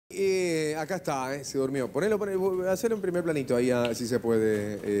Acá está, se durmió. Ponelo, hacerlo en primer planito ahí, si se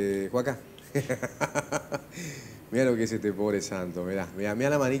puede, Juaca. Mirá lo que es este pobre santo, mirá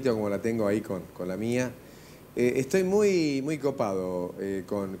la manito como la tengo ahí con la mía. Estoy muy copado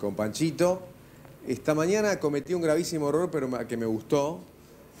con Panchito. Esta mañana cometí un gravísimo error, pero que me gustó.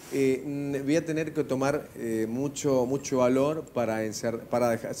 Voy a tener que tomar mucho valor para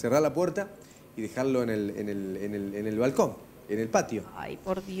cerrar la puerta y dejarlo en el balcón, en el patio. Ay,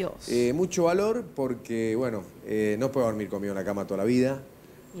 por Dios. Mucho valor porque, bueno, no puedo dormir conmigo en la cama toda la vida.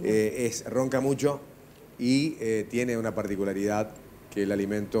 Ronca mucho y tiene una particularidad que el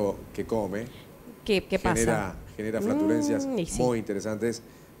alimento que come ¿Qué pasa? Genera flatulencias sí. muy interesantes,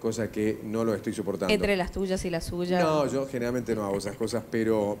 cosa que no lo estoy soportando. ¿Entre las tuyas y las suyas? No, yo generalmente no hago esas cosas,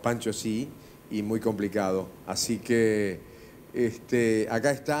 pero Pancho sí, y muy complicado. Así que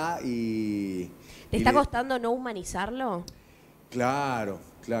acá está y... ¿Te está costando no humanizarlo? Claro,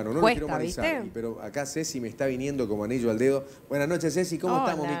 no lo quiero humanizar. ¿Viste? Pero acá Ceci me está viniendo como anillo al dedo. Buenas noches, Ceci, ¿cómo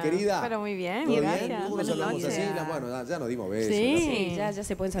estamos, mi querida? Pero muy bien, ¿Todo gracias. bien? ¿Cómo nos saludamos así? Bueno, ya nos dimos besos. Sí, ya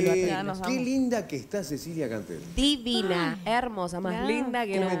se pueden saludar. Qué linda que está Cecilia Canteros. Divina, hermosa, más linda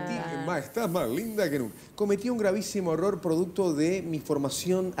que nunca. Estás más linda que nunca. Cometí un gravísimo error producto de mi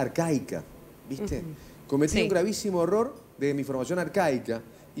formación arcaica, ¿viste? Cometí un gravísimo error de mi formación arcaica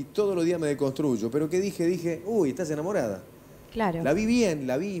y todos los días me deconstruyo. Pero ¿qué dije? Uy, ¿estás enamorada? Claro. La vi bien,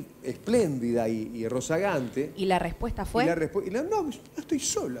 la vi espléndida y rozagante. ¿Y la respuesta fue? No, estoy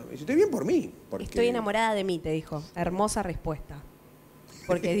sola. Me dice, estoy bien por mí. Estoy enamorada de mí, te dijo. Hermosa respuesta.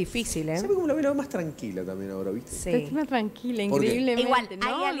 Porque es difícil, ¿eh? ¿Sabes cómo la veo más tranquila también ahora, viste? Sí. Estoy más tranquila, increíblemente. Igual, hay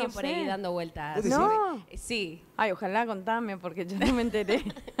no, alguien no por sé. ahí dando vueltas. No. Sí. Ay, ojalá contame, porque yo no me enteré.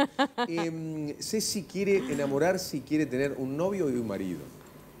 Ceci quiere enamorarse y quiere tener un novio y un marido.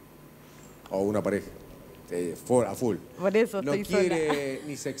 O una pareja. A full. Por eso estoy sola. No quiere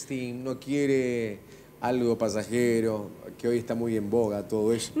ni sexting, no quiere algo pasajero, que hoy está muy en boga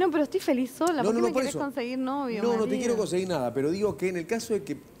todo eso. No, pero estoy feliz sola. ¿Por qué me querés eso. conseguir novio? No te María? quiero conseguir nada, pero digo que en el caso de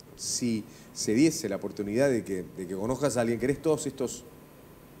que si se diese la oportunidad de que conozcas a alguien, querés todos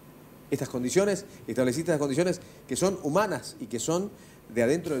estas condiciones, estableciste estas condiciones que son humanas y que son de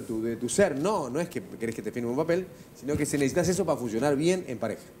adentro de tu ser. No es que querés que te firme un papel, sino que necesitas eso para funcionar bien en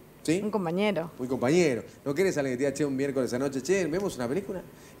pareja. ¿Sí? Un compañero. Un compañero. ¿No querés a alguien que te diga, che, un miércoles anoche, che, vemos una película?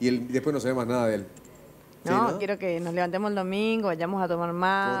 Y después no sabemos nada de él. No, ¿Sí, no? Quiero que nos levantemos el domingo, vayamos a tomar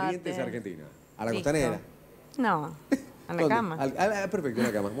mate. Corrientes Argentina. A la costanera. No, a la cama. Perfecto, en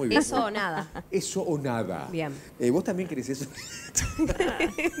la cama. Muy bien. Eso o nada. Eso o nada. Bien. ¿Vos también querés eso?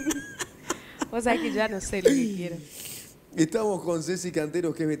 Vos sabés que ya no sé lo que quiero. Estamos con Ceci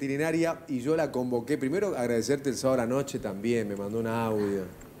Canteros, que es veterinaria, y yo la convoqué. Primero, agradecerte el sábado a la noche también. Me mandó un audio.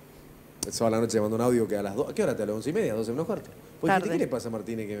 El sábado a la noche me mandó un audio que a las 2. ¿A qué hora te habló? ¿11:30? ¿12 menos cuarto? Pues dijiste, ¿qué le pasa a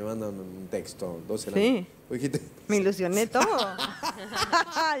Martínez que me manda un texto? 12 de la noche. Pues dijiste, Me ilusioné todo.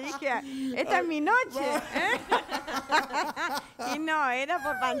 Dije, esta es mi noche. Y no, era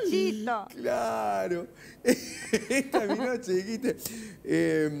por Panchito. claro. Esta es mi noche, dijiste.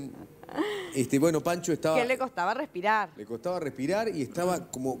 Bueno, Pancho estaba... Que le costaba respirar. Le costaba respirar y estaba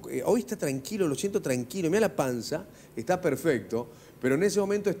como... hoy está tranquilo, lo siento tranquilo. Mira la panza, está perfecto. Pero en ese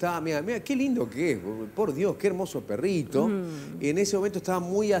momento estaba... Mira, qué lindo que es. Por Dios, qué hermoso perrito. En ese momento estaba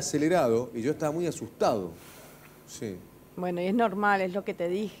muy acelerado y yo estaba muy asustado. Sí. Bueno, y es normal, es lo que te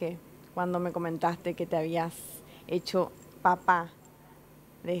dije cuando me comentaste que te habías hecho papá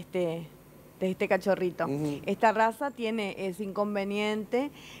de este cachorrito. Esta raza tiene ese inconveniente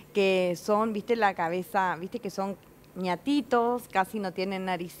que son, viste la cabeza, viste que son ñatitos, casi no tienen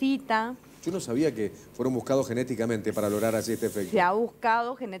naricita. Yo no sabía que fueron buscados genéticamente para lograr así este efecto. Se ha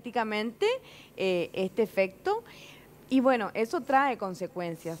buscado genéticamente este efecto y bueno, eso trae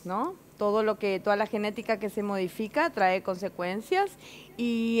consecuencias, ¿no? Toda la genética que se modifica trae consecuencias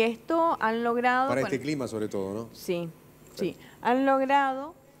y esto han logrado... Para este clima sobre todo, ¿no? Sí. Han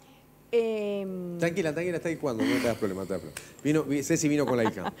logrado... Tranquila, está ahí cuando, no te das problema, Ceci vino con la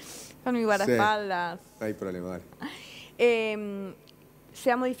hija. Con mi guardaespaldas. Sí. No hay problema, dale. Se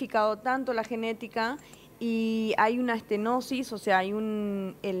ha modificado tanto la genética y hay una estenosis, o sea,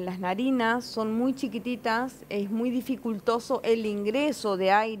 las narinas son muy chiquititas, es muy dificultoso el ingreso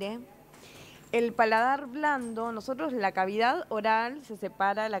de aire. El paladar blando, nosotros la cavidad oral se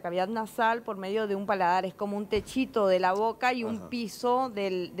separa de la cavidad nasal por medio de un paladar, es como un techito de la boca y un piso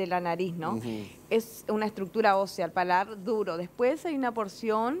de la nariz, ¿no? Es una estructura ósea, el paladar duro. Después hay una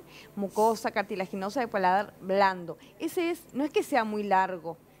porción mucosa, cartilaginosa de paladar blando. Ese no es que sea muy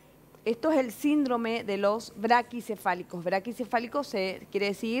largo, Esto es el síndrome de los braquicefálicos. Braquicefálicos quiere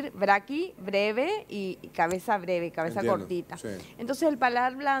decir braqui, breve, y cabeza breve, cabeza Entiendo, cortita. sí. Entonces el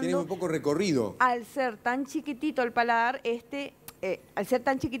paladar blando... Tiene muy poco recorrido. Al ser tan chiquitito el paladar, al ser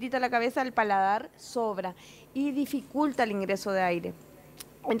tan chiquitita la cabeza, el paladar sobra y dificulta el ingreso de aire.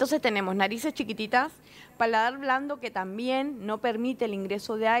 Entonces tenemos narices chiquititas, paladar blando que también no permite el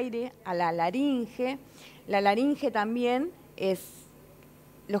ingreso de aire a la laringe. La laringe también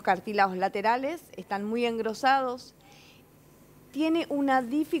los cartílagos laterales están muy engrosados. Tiene una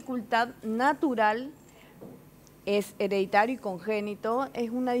dificultad natural, es hereditario y congénito, es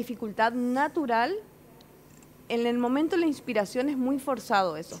una dificultad natural. En el momento de la inspiración es muy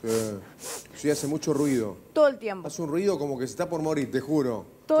forzado eso. Sí, hace mucho ruido. Todo el tiempo. Hace un ruido como que se está por morir, te juro.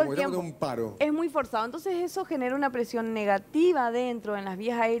 Todo como el que tiempo. está de un paro. Es muy forzado. Entonces eso genera una presión negativa dentro en las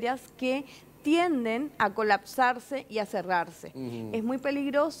vías aéreas que tienden a colapsarse y a cerrarse. Es muy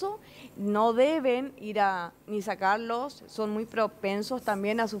peligroso, no deben ir ni sacarlos, son muy propensos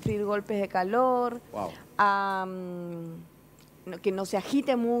también a sufrir golpes de calor, que no se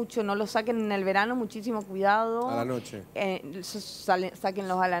agite mucho, no lo saquen en el verano, muchísimo cuidado. A la noche.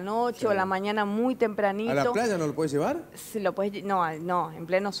 Sáquenlos a la noche Sí. o a la mañana muy tempranito. ¿A la playa no lo puedes llevar? Se lo puedes, no, en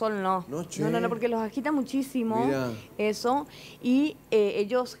pleno sol no. Noche. No, porque los agita muchísimo. Mirá. Eso. Y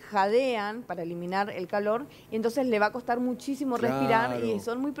ellos jadean para eliminar el calor y entonces le va a costar muchísimo respirar Claro. y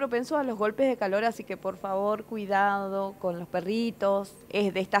son muy propensos a los golpes de calor, así que por favor, cuidado con los perritos,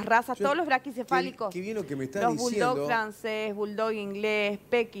 de estas razas, todos los braquicefálicos. Qué bien lo que me estás Los diciendo. Bulldog francés, Bulldog inglés,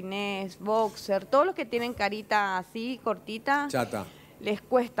 pequinés, boxer, todos los que tienen carita así, cortita, Chata. les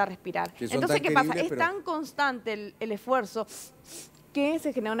cuesta respirar. Que son Entonces, tan ¿qué pasa? queribles, Es pero- tan constante el esfuerzo que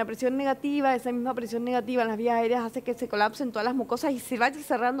se genera una presión negativa, esa misma presión negativa en las vías aéreas hace que se colapsen todas las mucosas y se vaya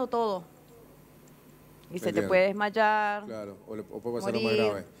cerrando todo. Y se te Entiendo. puede desmayar. Claro, o puede pasar lo más morir.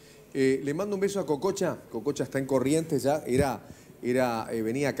 grave. Le mando un beso a Cococha. Cococha está en Corrientes ya.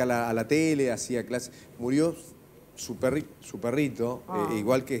 Venía acá a la tele, hacía clases. Murió su perrito,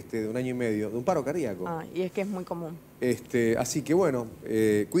 igual que de 1 año y medio, de un paro cardíaco. Y es que es muy común. Así que bueno,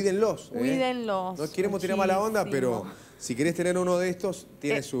 cuídenlos. Cuídenlos. No queremos tirar mala onda, pero muchísimo. si querés tener uno de estos,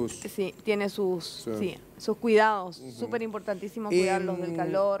 tiene sus... Sí, tiene sus cuidados. Súper importantísimo cuidarlos del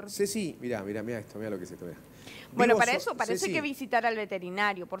calor. Ceci, mirá esto, mirá lo que es esto, mirá. Bueno, Vivo para eso hay Ceci, que visitar al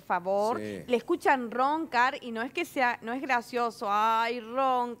veterinario, por favor. Sí. Le escuchan roncar y no es gracioso, ay,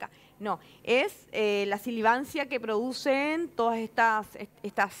 ronca. No, es la silivancia que producen todas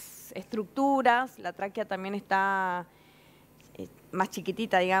estas estructuras. La tráquea también está más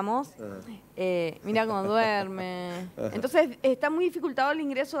chiquitita, digamos. Mira cómo duerme. Entonces está muy dificultado el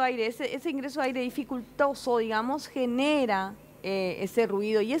ingreso de aire. Ese ingreso de aire dificultoso, digamos, genera ese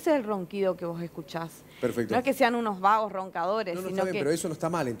ruido y ese es el ronquido que vos escuchás. Perfecto. No es que sean unos vagos roncadores, No, sino está bien, que pero eso no está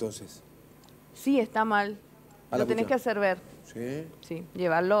mal entonces. sí está mal. A la Lo tenés pucha. que hacer ver. Sí. Sí,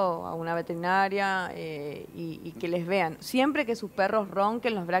 llevarlo a una veterinaria y que les vean. Siempre que sus perros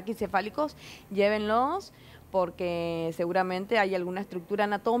ronquen, los braquicefálicos, llévenlos porque seguramente hay alguna estructura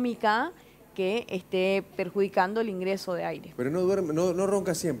anatómica que esté perjudicando el ingreso de aire. Pero no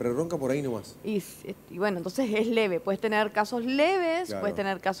ronca siempre, ronca por ahí nomás. Y bueno, entonces es leve. Puedes tener casos leves, Claro. puedes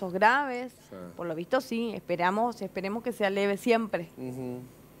tener casos graves. Sí. Por lo visto sí, esperemos que sea leve siempre.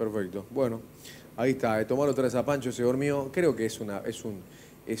 Perfecto. Bueno, ahí está. Tomar otra vez a Pancho, se durmió. Creo que es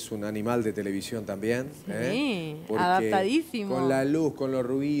un animal de televisión también. Sí, Porque adaptadísimo. Con la luz, con los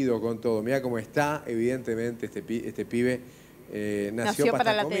ruidos, con todo. Mirá cómo está, evidentemente, este pibe nació para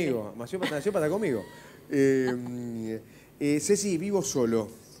para estar la tele. conmigo. Nació para estar conmigo. Ceci, vivo solo.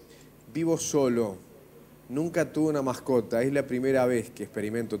 Nunca tuve una mascota. Es la primera vez que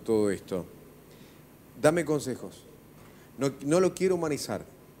experimento todo esto. Dame consejos. No lo quiero humanizar.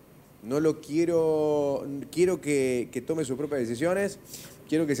 Quiero que tome sus propias decisiones.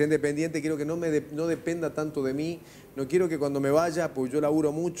 Quiero que sea independiente. Quiero que no dependa tanto de mí. No quiero que cuando me vaya, pues yo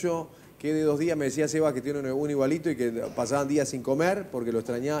laburo mucho, que de 2 días me decía Sebas que tiene un igualito y que pasaban días sin comer porque lo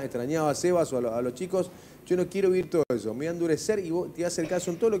extrañaba a Sebas o a los chicos. Yo no quiero vivir todo eso. Me voy a endurecer y te voy a hacer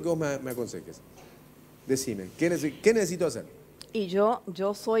caso en todo lo que vos me aconsejes. Decime, ¿qué necesito hacer? Y yo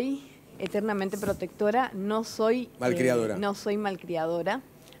soy eternamente protectora, no soy Malcriadora. No soy malcriadora.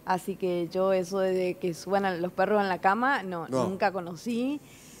 Así que yo eso de que suban a los perros en la cama, no. Nunca conocí.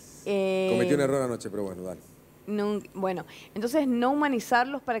 Cometí un error anoche, pero bueno, dale. Bueno, entonces no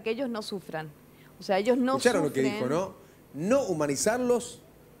humanizarlos para que ellos no sufran. O sea, ellos no ¿Escucharon sufren. lo que dijo, no? No humanizarlos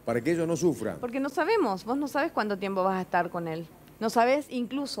para que ellos no sufran. Porque no sabemos, vos no sabes cuánto tiempo vas a estar con él. No sabes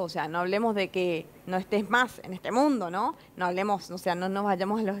incluso, o sea, no hablemos de que no estés más en este mundo, ¿no? No hablemos, o sea, no nos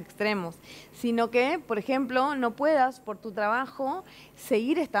vayamos a los extremos, sino que, por ejemplo, no puedas por tu trabajo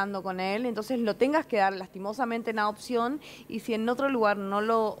seguir estando con él, entonces lo tengas que dar lastimosamente en adopción y si en otro lugar no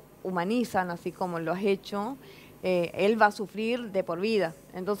lo humanizan así como lo has hecho, él va a sufrir de por vida.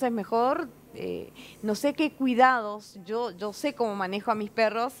 Entonces mejor, no sé qué cuidados, yo sé cómo manejo a mis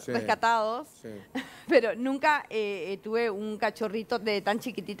perros rescatados, pero nunca tuve un cachorrito de tan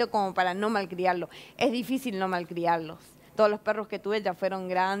chiquitito como para no malcriarlo. Es difícil no malcriarlos. Todos los perros que tuve ya fueron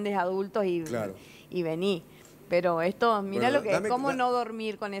grandes, adultos y vení. Pero esto, mira bueno, lo que es, ¿cómo no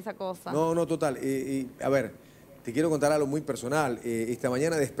dormir con esa cosa? No, no, total. A ver, te quiero contar algo muy personal. Esta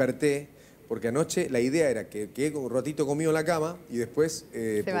mañana desperté, porque anoche la idea era que quede un ratito conmigo en la cama y después...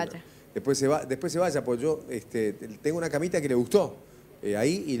 vaya. Después se vaya, pues yo tengo una camita que le gustó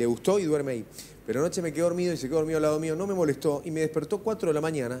ahí y le gustó y duerme ahí. Pero anoche me quedé dormido y se quedó dormido al lado mío, no me molestó y me despertó 4 de la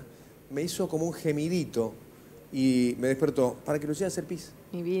mañana, me hizo como un gemidito y me despertó para que lo lleve a hacer pis.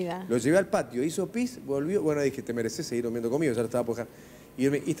 Mi vida. Lo llevé al patio, hizo pis, volvió, bueno, dije, te mereces seguir durmiendo conmigo, ya lo estaba por dejar.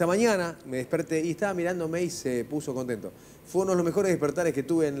 Y esta mañana me desperté y estaba mirándome y se puso contento. Fue uno de los mejores despertares que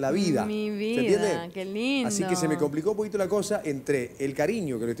tuve en la vida. Mi vida, ¿se entiende? Qué lindo. Así que se me complicó un poquito la cosa entre el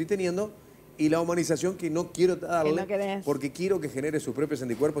cariño que le estoy teniendo y la humanización que no quiero darle, porque quiero que genere sus propios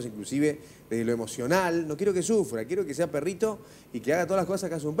anticuerpos, inclusive desde lo emocional. No quiero que sufra, quiero que sea perrito y que haga todas las cosas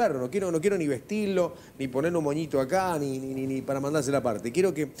que hace un perro. No quiero ni vestirlo, ni ponerle un moñito acá, ni para mandársela aparte.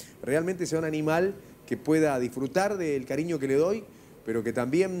 Quiero que realmente sea un animal que pueda disfrutar del cariño que le doy, pero que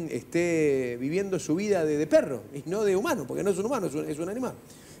también esté viviendo su vida de perro y no de humano, porque no es un humano, es un animal.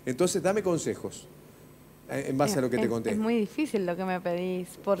 Entonces, dame consejos en base a lo que te conté. Es muy difícil lo que me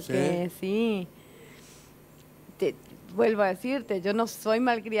pedís, porque sí, vuelvo a decirte, yo no soy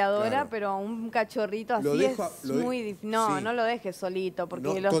malcriadora, claro, pero un cachorrito así muy difícil. No, no lo dejes solito.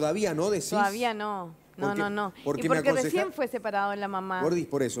 Porque ¿Todavía no decís? Todavía no. No. Porque recién fue separado de la mamá. Gordis,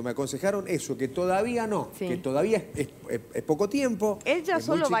 por eso, me aconsejaron eso, que todavía no, que todavía es poco tiempo. Él ya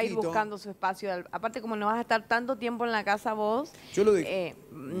solo va a ir buscando su espacio. Aparte, como no vas a estar tanto tiempo en la casa vos,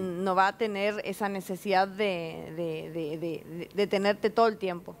 no va a tener esa necesidad de tenerte todo el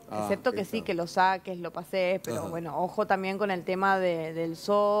tiempo. Excepto que sí, que lo saques, lo pases, pero bueno, ojo también con el tema del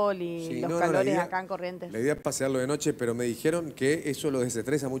sol y los calores acá en Corrientes. La idea es pasearlo de noche, pero me dijeron que eso lo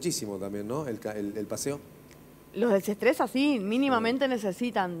desestresa muchísimo también, ¿no? El paseo. Los desestresa, sí, mínimamente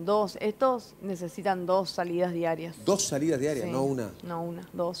necesitan 2. Estos necesitan 2 salidas diarias. 2 salidas diarias, sí, no una. No una,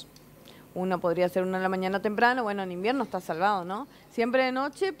 2. Una podría ser una a la mañana temprano, bueno, en invierno está salvado, ¿no? Siempre de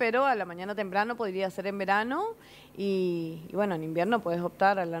noche, pero a la mañana temprano podría ser en verano y bueno, en invierno puedes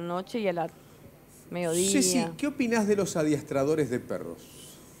optar a la noche y a la mediodía. Sí, ¿qué opinás de los adiestradores de perros?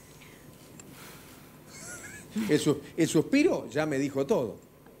 El suspiro ya me dijo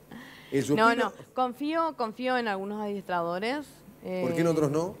todo. No, confío en algunos adiestradores. ¿Por qué en otros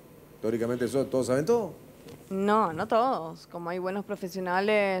no? Teóricamente todos saben todo. No todos. Como hay buenos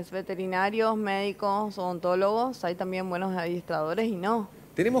profesionales veterinarios, médicos, odontólogos, hay también buenos adiestradores y no.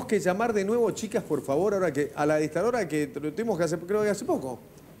 Tenemos que llamar de nuevo, chicas, por favor, ahora que a la adiestradora que lo tuvimos que hacer, creo que hace poco.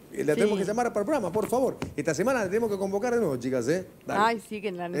 La tenemos que llamar para el programa, por favor. Esta semana la tenemos que convocar de nuevo, chicas, ¿eh? Dale. Ay, sí, que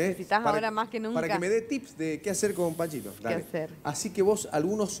la necesitas ahora más que nunca. Para que me dé tips de qué hacer con Panchito. Dale. ¿Qué hacer? Así que vos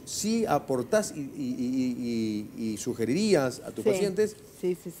algunos sí aportás y sugerirías a tus pacientes.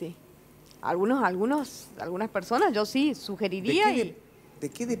 Sí. Algunas personas yo sí sugeriría. ¿De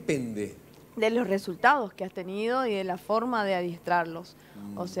qué depende? De los resultados que has tenido y de la forma de adiestrarlos.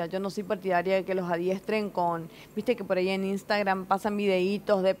 O sea, yo no soy partidaria de que los adiestren con... Viste que por ahí en Instagram pasan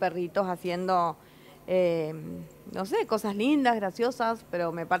videitos de perritos haciendo, no sé, cosas lindas, graciosas,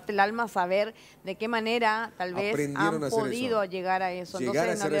 pero me parte el alma saber de qué manera tal vez han podido llegar a eso. Llegar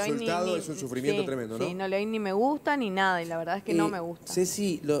a ese resultado es un sufrimiento tremendo, ¿no? Sí, no le doy ni me gusta ni nada, y la verdad es que no me gusta.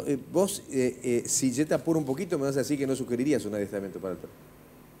 Ceci, vos, si yo te apuro un poquito, me vas a decir que no sugerirías un adiestramiento para el perro,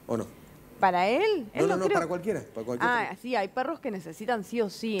 ¿o no? ¿Para él? No, para cualquiera. Sí, hay perros que necesitan sí o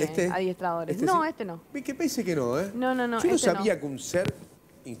sí adiestradores. Este no. Que pensé que no, ¿eh? No. Yo no sabía que un ser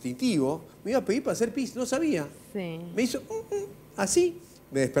instintivo me iba a pedir para hacer pis, no sabía. Sí. Me hizo así,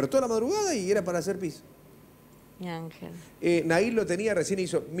 me despertó a la madrugada y era para hacer pis. Mi ángel. Nair lo tenía, recién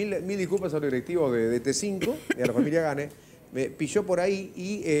hizo, mil disculpas a los directivos de T5, de la familia Gane, me pilló por ahí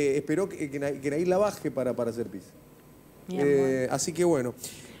y esperó que Nair la baje para hacer pis. Así que bueno.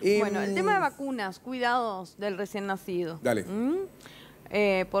 Bueno, el tema de vacunas, cuidados del recién nacido. Dale.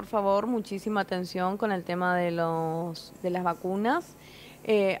 Por favor, muchísima atención con el tema de las vacunas.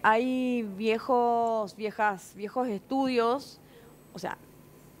 Hay viejos estudios, o sea,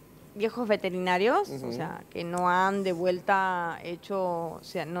 viejos veterinarios, o sea, que no han de vuelta hecho, o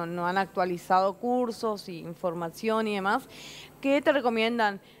sea, no han actualizado cursos y información y demás, que te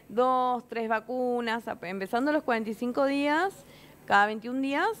recomiendan 2, 3 vacunas, empezando los 45 días, cada 21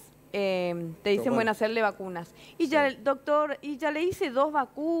 días, te dicen, bueno, hacerle vacunas. Y ya el doctor, y ya le hice 2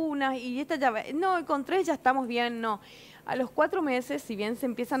 vacunas, y esta ya, no, con 3 ya estamos bien, no. A los 4 meses, si bien se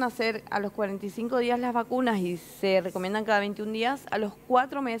empiezan a hacer a los 45 días las vacunas y se recomiendan cada 21 días, a los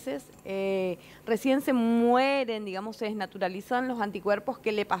 4 meses recién se mueren, digamos, se desnaturalizan los anticuerpos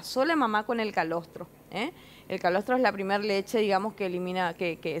que le pasó la mamá con el calostro. El calostro es la primera leche, digamos, que elimina,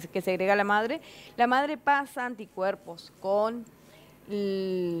 que segrega la madre. La madre pasa anticuerpos con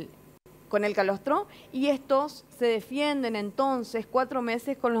el calostro y estos se defienden entonces 4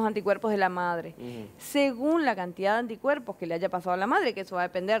 meses con los anticuerpos de la madre. Según la cantidad de anticuerpos que le haya pasado a la madre, que eso va a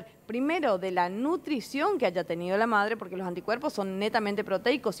depender primero de la nutrición que haya tenido la madre, porque los anticuerpos son netamente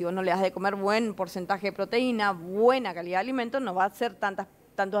proteicos. Si vos no le das de comer buen porcentaje de proteína, buena calidad de alimento, no va a ser tantos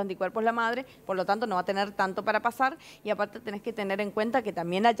anticuerpos la madre, por lo tanto no va a tener tanto para pasar, y aparte tenés que tener en cuenta que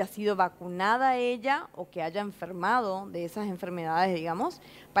también haya sido vacunada ella o que haya enfermado de esas enfermedades, digamos,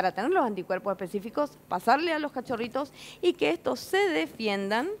 para tener los anticuerpos específicos, pasarle a los cachorritos y que estos se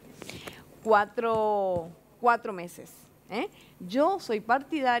defiendan 4 meses. Yo soy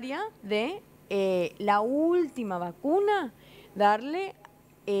partidaria de la última vacuna darle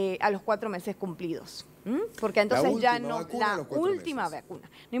a los 4 meses cumplidos. Porque entonces ya no, la última vacuna.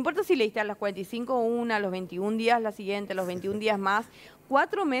 No importa si le diste a los 45 una, a los 21 días la siguiente, a los 21 días más.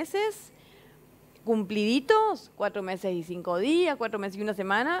 4 meses cumpliditos, 4 meses y 5 días, 4 meses y 1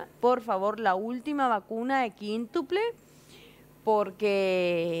 semana. Por favor, la última vacuna de quíntuple,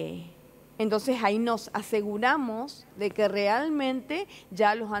 porque entonces ahí nos aseguramos de que realmente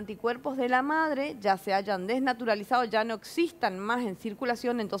ya los anticuerpos de la madre ya se hayan desnaturalizado, ya no existan más en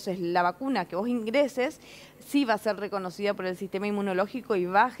circulación, entonces la vacuna que vos ingreses sí va a ser reconocida por el sistema inmunológico y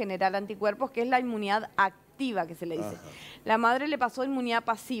va a generar anticuerpos, que es la inmunidad activa que se le dice. La madre le pasó inmunidad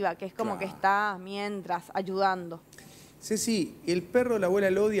pasiva, que es como que está mientras ayudando. Ceci, el perro de la abuela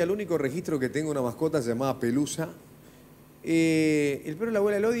Elodia, el único registro que tengo una mascota se llamaba Pelusa. El perro de la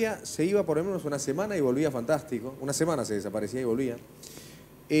abuela Elodia se iba por lo menos una semana y volvía fantástico. Una semana se desaparecía y volvía.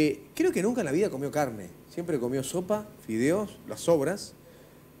 Creo que nunca en la vida comió carne. Siempre comió sopa, fideos, las sobras.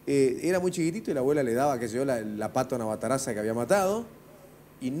 Era muy chiquitito y la abuela le daba, qué sé yo, la pata a una bataraza que había matado.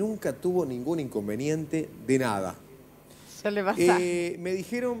 Y nunca tuvo ningún inconveniente de nada. Suele pasar. Me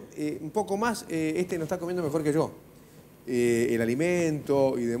dijeron un poco más, este no está comiendo mejor que yo. El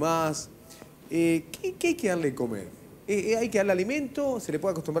alimento y demás. ¿Qué hay que darle de comer? ¿Hay que darle alimento? ¿Se le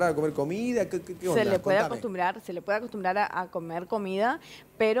puede acostumbrar a comer comida? ¿Qué onda? Se le puede acostumbrar a comer comida,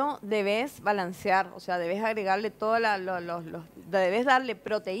 pero debes balancear, o sea, debes agregarle debes darle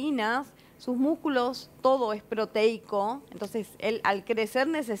proteínas, sus músculos, todo es proteico, entonces él al crecer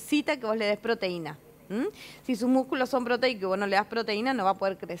necesita que vos le des proteína. Si sus músculos son proteicos y vos no le das proteína, no va a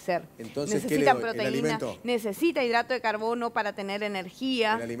poder crecer. Entonces, necesita ¿qué le doy? proteína, necesita hidrato de carbono para tener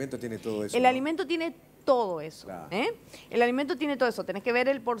energía. El alimento tiene todo eso. El alimento tiene todo eso. Claro. El alimento tiene todo eso. Tenés que ver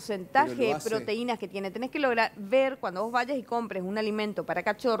el porcentaje de proteínas que tiene. Tenés que lograr ver, cuando vos vayas y compres un alimento para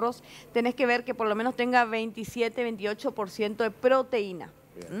cachorros, tenés que ver que por lo menos tenga 27, 28% de proteína.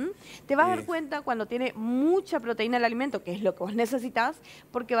 Te vas a dar cuenta cuando tiene mucha proteína el alimento, que es lo que vos necesitas,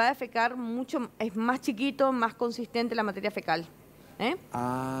 porque va a defecar mucho, es más chiquito, más consistente la materia fecal.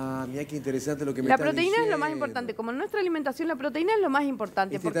 Mira qué interesante lo que me La estás proteína diciendo. es lo más importante. Como en nuestra alimentación, la proteína es lo más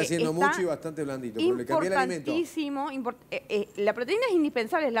importante. Porque está haciendo mucho y bastante blandito, pero le cambié el alimento. La proteína es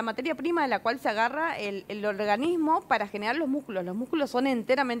indispensable, es la materia prima de la cual se agarra el organismo para generar los músculos. Los músculos son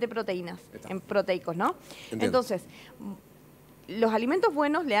enteramente proteínas, proteicos, ¿no? Entiendo. Entonces, los alimentos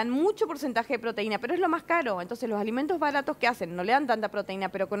buenos le dan mucho porcentaje de proteína, pero es lo más caro. Entonces los alimentos baratos, ¿qué hacen? No le dan tanta proteína,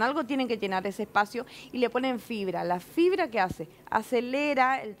 pero con algo tienen que llenar ese espacio y le ponen fibra. La fibra, ¿qué hace?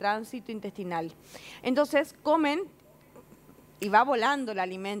 Acelera el tránsito intestinal. Entonces comen y va volando el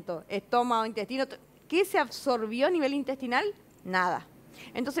alimento, estómago, intestino. ¿Qué se absorbió a nivel intestinal? Nada.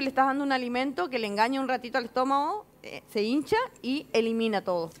 Entonces le estás dando un alimento que le engaña un ratito al estómago, se hincha y elimina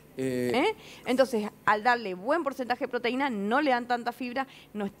todo. Entonces, al darle buen porcentaje de proteína, no le dan tanta fibra,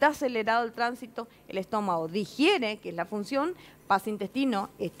 no está acelerado el tránsito, el estómago digiere, que es la función, pasa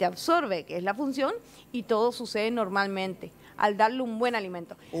intestino, absorbe, que es la función, y todo sucede normalmente. al darle un buen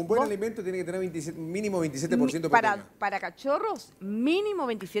alimento. Un buen Vos- alimento tiene que tener mínimo 27% de proteína. para cachorros, mínimo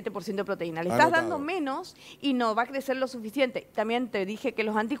 27% de proteína. Le estás Anotado. dando menos y no va a crecer lo suficiente. También te dije que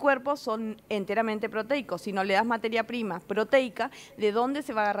los anticuerpos son enteramente proteicos. Si no le das materia prima proteica, ¿de dónde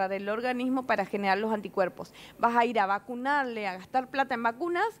se va a agarrar el organismo para generar los anticuerpos? Vas a ir a vacunarle, a gastar plata en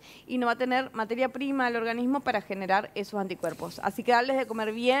vacunas y no va a tener materia prima el organismo para generar esos anticuerpos. Así que darles de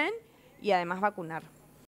comer bien y además vacunar.